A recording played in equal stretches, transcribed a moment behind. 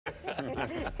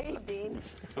Hey, Dean.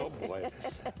 Oh, boy.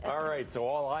 All right, so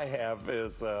all I have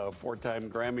is a 4-time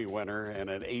Grammy winner and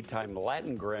an 8-time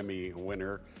Latin Grammy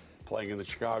winner playing in the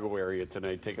Chicago area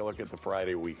tonight. Take a look at the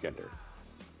Friday Weekender.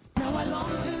 Now I long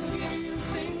to hear you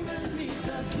sing beneath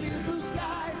the clear blue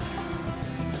skies,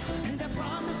 and I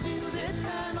promise you this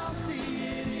time I'll see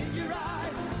it in your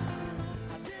eyes.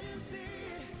 I didn't see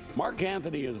it. Marc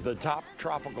Anthony is the top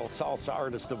tropical salsa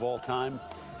artist of all time,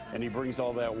 and he brings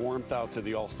all that warmth out to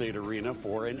the Allstate Arena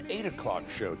for an 8 o'clock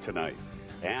show tonight,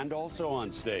 and also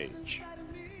on stage.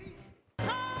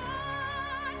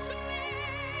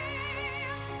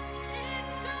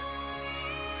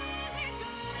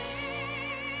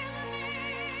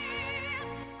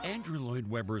 Andrew Lloyd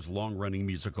Webber's long-running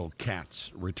musical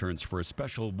Cats returns for a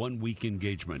special one-week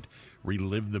engagement.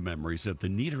 Relive the memories at the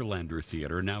Nederlander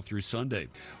Theater now through Sunday.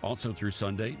 Also through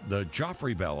Sunday, the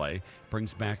Joffrey Ballet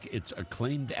brings back its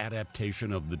acclaimed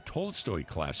adaptation of the Tolstoy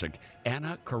classic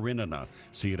Anna Karenina.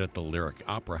 See it at the Lyric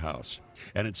Opera House.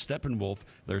 And at Steppenwolf,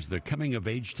 there's the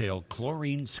coming-of-age tale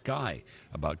Chlorine Sky,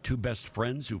 about two best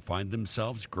friends who find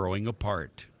themselves growing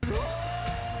apart.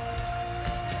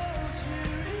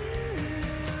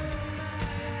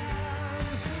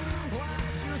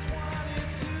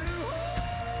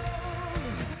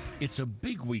 It's a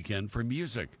big weekend for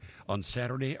music. On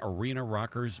Saturday, arena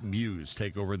rockers Muse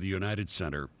take over the United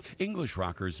Center. English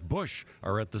rockers Bush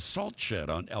are at the Salt Shed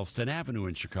on Elston Avenue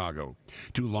in Chicago.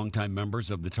 Two longtime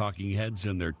members of the Talking Heads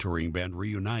and their touring band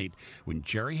reunite when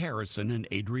Jerry Harrison and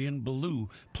Adrian Belew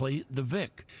play The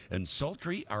Vic. And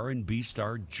sultry R&B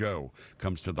star Joe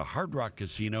comes to the Hard Rock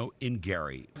Casino in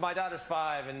Gary. My daughter's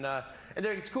 5, and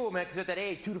it's cool, man, because at that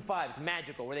age, 2 to 5, it's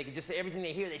magical, where they can just say everything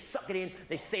they hear, they suck it in,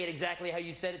 they say it exactly how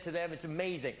you said it to them. It's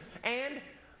amazing. And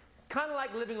kind of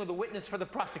like living with a witness for the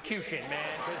prosecution, man.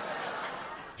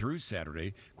 Through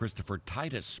Saturday, Christopher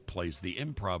Titus plays the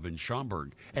Improv in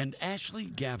Schaumburg, and Ashley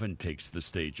Gavin takes the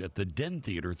stage at the Den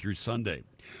Theater through Sunday.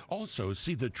 Also,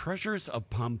 see the Treasures of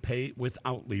Pompeii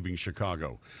without leaving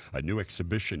Chicago. A new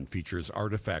exhibition features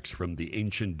artifacts from the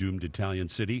ancient doomed Italian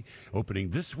city, opening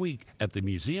this week at the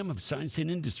Museum of Science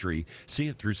and Industry. See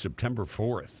it through September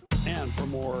 4th. And for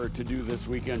more to do this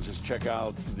weekend, just check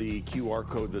out the QR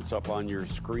code that's up on your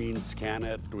screen. Scan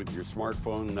it with your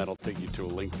smartphone, and that'll take you to a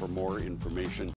link for more information.